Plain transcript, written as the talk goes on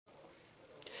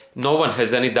No one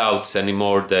has any doubts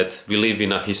anymore that we live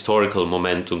in a historical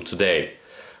momentum today.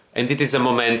 And it is a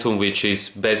momentum which is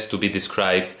best to be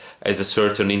described as a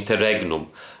certain interregnum,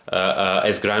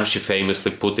 as Gramsci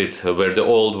famously put it, where the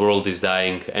old world is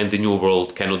dying and the new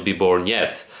world cannot be born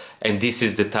yet. And this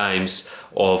is the times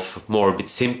of morbid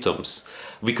symptoms.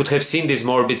 We could have seen these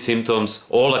morbid symptoms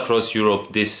all across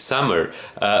Europe this summer.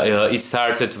 It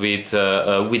started with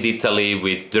Italy,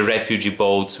 with the refugee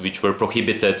boats which were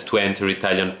prohibited to enter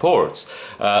Italian ports.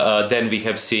 Then we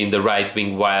have seen the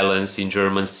right-wing violence in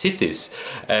German cities.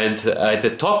 And at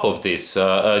the top of this,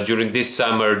 during this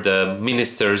summer, the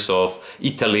ministers of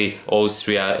Italy,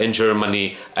 Austria and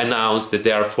Germany announced that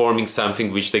they are forming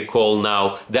something which they call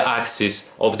now the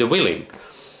axis of the willing.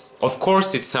 Of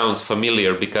course it sounds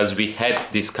familiar because we had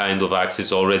this kind of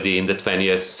axis already in the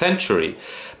 20th century.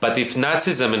 But if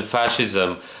Nazism and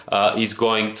fascism is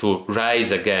going to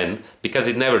rise again, because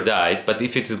it never died, but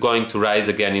if it is going to rise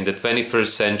again in the 21st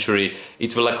century,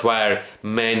 it will acquire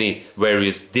many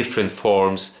various different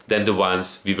forms than the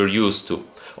ones we were used to.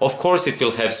 Of course it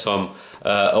will have some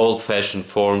old-fashioned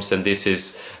forms, and this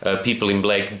is people in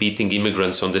black beating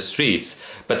immigrants on the streets,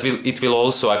 but it will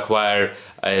also acquire,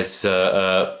 as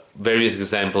various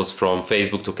examples from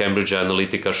Facebook to Cambridge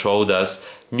Analytica showed us,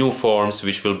 new forms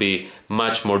which will be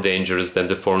much more dangerous than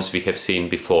the forms we have seen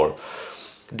before.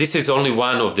 This is only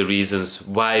one of the reasons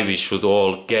why we should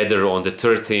all gather on the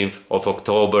 13th of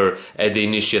October at the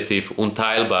initiative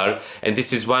Unteilbar, and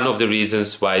this is one of the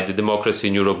reasons why the Democracy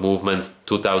in Europe movement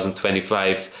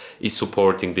 2025 is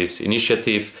supporting this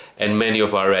initiative, and many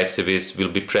of our activists will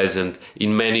be present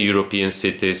in many European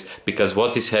cities, because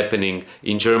what is happening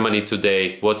in Germany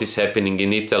today, what is happening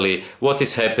in Italy, what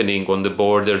is happening on the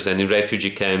borders and in refugee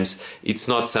camps, it's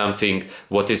not something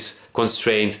what is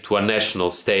constrained to a national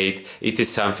state. It is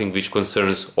something which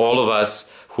concerns all of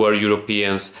us who are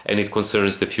Europeans, and it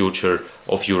concerns the future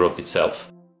of Europe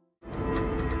itself.